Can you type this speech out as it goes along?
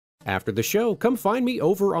After the show, come find me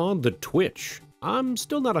over on the Twitch. I'm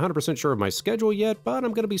still not 100% sure of my schedule yet, but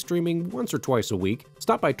I'm going to be streaming once or twice a week.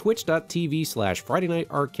 Stop by twitch.tv/Friday Night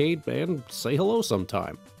Arcade and say hello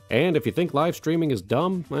sometime. And if you think live streaming is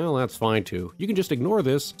dumb, well, that's fine too. You can just ignore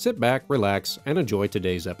this, sit back, relax, and enjoy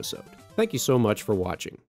today's episode. Thank you so much for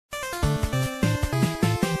watching.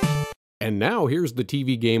 And now here's the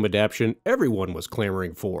TV game adaptation everyone was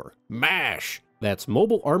clamoring for, MASH! That's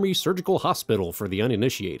Mobile Army Surgical Hospital for the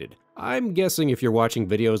uninitiated. I'm guessing if you're watching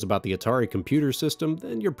videos about the Atari computer system,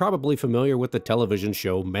 then you're probably familiar with the television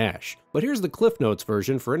show MASH. But here's the Cliff Notes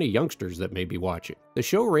version for any youngsters that may be watching. The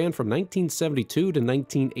show ran from 1972 to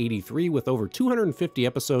 1983 with over 250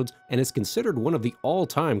 episodes and is considered one of the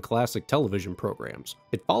all-time classic television programs.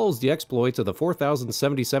 It follows the exploits of the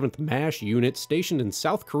 4077th MASH unit stationed in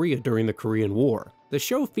South Korea during the Korean War. The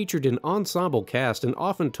show featured an ensemble cast and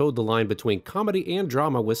often towed the line between comedy and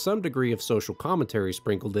drama with some degree of social commentary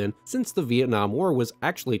sprinkled in, since the Vietnam War was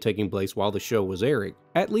actually taking place while the show was airing,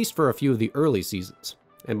 at least for a few of the early seasons.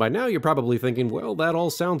 And by now you're probably thinking, well, that all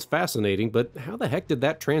sounds fascinating, but how the heck did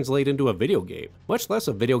that translate into a video game? Much less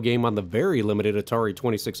a video game on the very limited Atari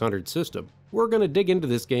 2600 system. We're going to dig into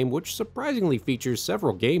this game, which surprisingly features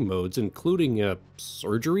several game modes, including a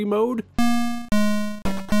surgery mode?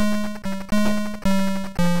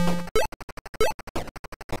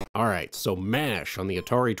 Alright, so MASH on the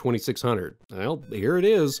Atari 2600. Well, here it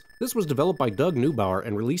is. This was developed by Doug Neubauer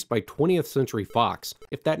and released by 20th Century Fox.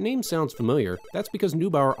 If that name sounds familiar, that's because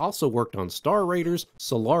Neubauer also worked on Star Raiders,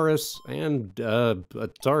 Solaris, and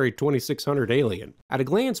Atari 2600 Alien. At a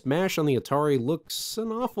glance, MASH on the Atari looks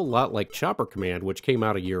an awful lot like Chopper Command, which came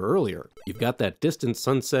out a year earlier. You've got that distant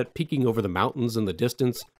sunset peeking over the mountains in the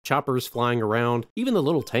distance, choppers flying around, even the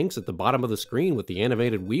little tanks at the bottom of the screen with the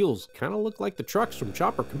animated wheels kind of look like the trucks from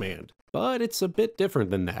Chopper Command. But it's a bit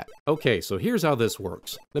different than that. Okay, so here's how this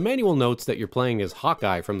works. The manual notes that you're playing as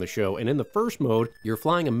Hawkeye from the show, and in the first mode, you're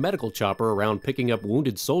flying a medical chopper around picking up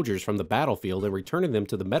wounded soldiers from the battlefield and returning them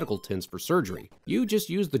to the medical tents for surgery. You just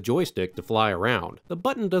use the joystick to fly around. The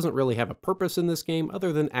button doesn't really have a purpose in this game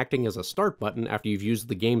other than acting as a start button after you've used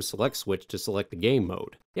the game select switch to select the game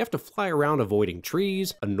mode. You have to fly around avoiding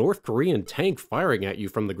trees, a North Korean tank firing at you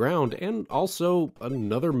from the ground, and also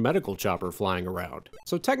another medical chopper flying around.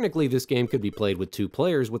 So technically this game could be played with two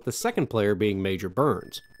players, with the second player being Major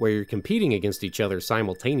Burns, where you're competing against each other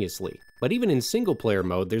simultaneously. But even in single player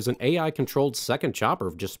mode, there's an AI-controlled second chopper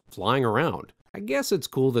just flying around. I guess it's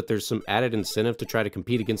cool that there's some added incentive to try to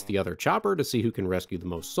compete against the other chopper to see who can rescue the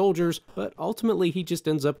most soldiers, but ultimately he just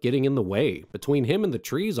ends up getting in the way. Between him and the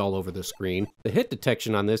trees all over the screen, the hit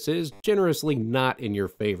detection on this is generously not in your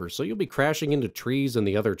favor, so you'll be crashing into trees and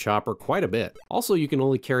the other chopper quite a bit. Also, you can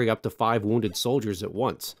only carry up to 5 wounded soldiers at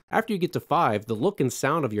once. After you get to 5, the look and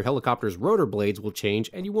sound of your helicopter's rotor blades will change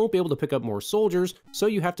and you won't be able to pick up more soldiers, so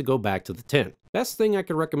you have to go back to the tent. Best thing I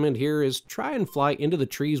could recommend here is try and fly into the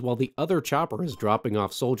trees while the other chopper is dropping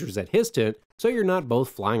off soldiers at his tent, so you're not both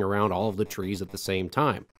flying around all of the trees at the same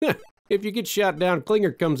time. If you get shot down,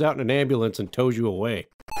 Klinger comes out in an ambulance and tows you away.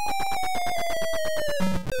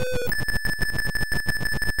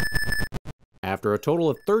 After a total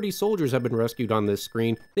of 30 soldiers have been rescued on this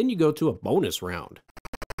screen, then you go to a bonus round.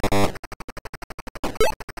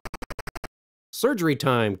 Surgery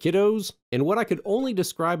time, kiddos! In what I could only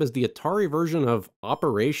describe as the Atari version of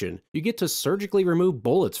Operation, you get to surgically remove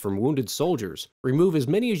bullets from wounded soldiers. Remove as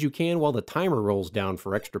many as you can while the timer rolls down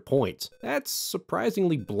for extra points. That's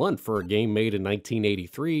surprisingly blunt for a game made in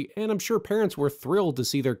 1983, and I'm sure parents were thrilled to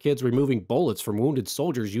see their kids removing bullets from wounded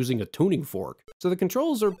soldiers using a tuning fork. So the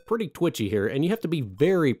controls are pretty twitchy here, and you have to be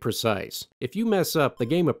very precise. If you mess up, the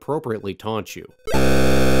game appropriately taunts you.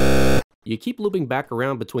 You keep looping back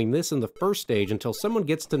around between this and the first stage until someone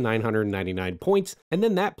gets to 999 points, and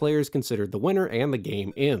then that player is considered the winner and the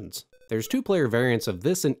game ends. There's 2-player variants of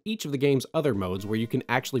this in each of the game's other modes where you can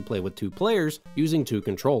actually play with 2 players using 2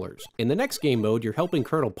 controllers. In the next game mode, you're helping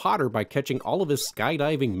Colonel Potter by catching all of his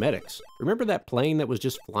skydiving medics. Remember that plane that was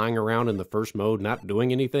just flying around in the first mode not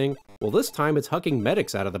doing anything? Well, this time it's hucking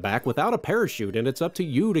medics out of the back without a parachute, and it's up to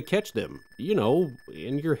you to catch them. You know,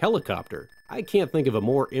 in your helicopter. I can't think of a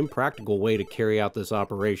more impractical way to carry out this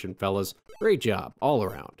operation, fellas. Great job, all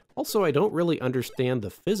around. Also, I don't really understand the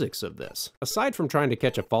physics of this. Aside from trying to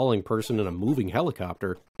catch a falling person in a moving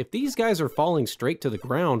helicopter, if these guys are falling straight to the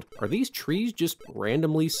ground, are these trees just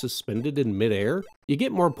randomly suspended in midair? You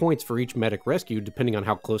get more points for each medic rescued depending on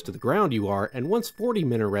how close to the ground you are, and once 40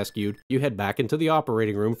 men are rescued, you head back into the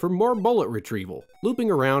operating room for more bullet retrieval,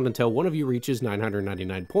 looping around until one of you reaches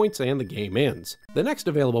 999 points and the game ends. The next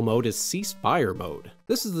available mode is Ceasefire mode.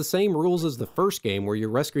 This is the same rules as the first game where you're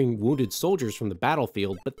rescuing wounded soldiers from the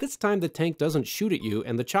battlefield, but This time the tank doesn't shoot at you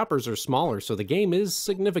and the choppers are smaller, so the game is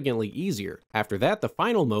significantly easier. After that, the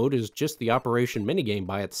final mode is just the operation minigame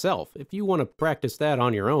by itself. If you want to practice that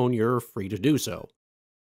on your own, you're free to do so.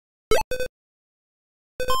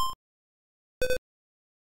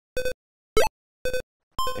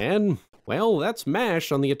 And, well, that's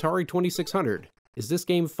MASH on the Atari 2600. Is this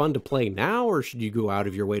game fun to play now, or should you go out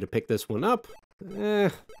of your way to pick this one up?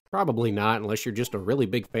 Probably not, unless you're just a really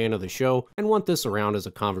big fan of the show and want this around as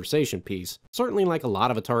a conversation piece. Certainly, like a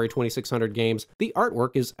lot of Atari 2600 games, the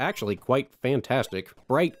artwork is actually quite fantastic,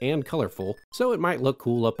 bright and colorful, so it might look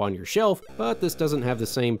cool up on your shelf, but this doesn't have the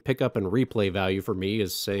same pickup and replay value for me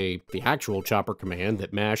as, say, the actual Chopper command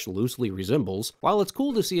that MASH loosely resembles. While it's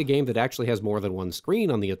cool to see a game that actually has more than one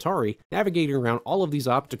screen on the Atari, navigating around all of these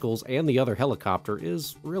obstacles and the other helicopter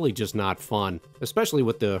is really just not fun, especially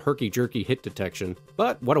with the herky-jerky hit detection.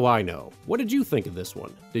 But what do I know? What did you think of this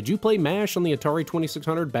one? Did you play MASH on the Atari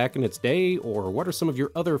 2600 back in its day, or what are some of your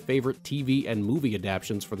other favorite TV and movie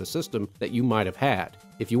adaptations for the system that you might have had?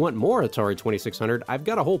 If you want more Atari 2600, I've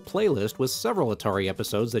got a whole playlist with several Atari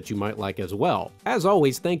episodes that you might like as well. As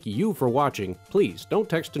always, thank you for watching. Please don't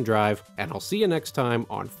text and drive, and I'll see you next time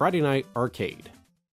on Friday Night Arcade.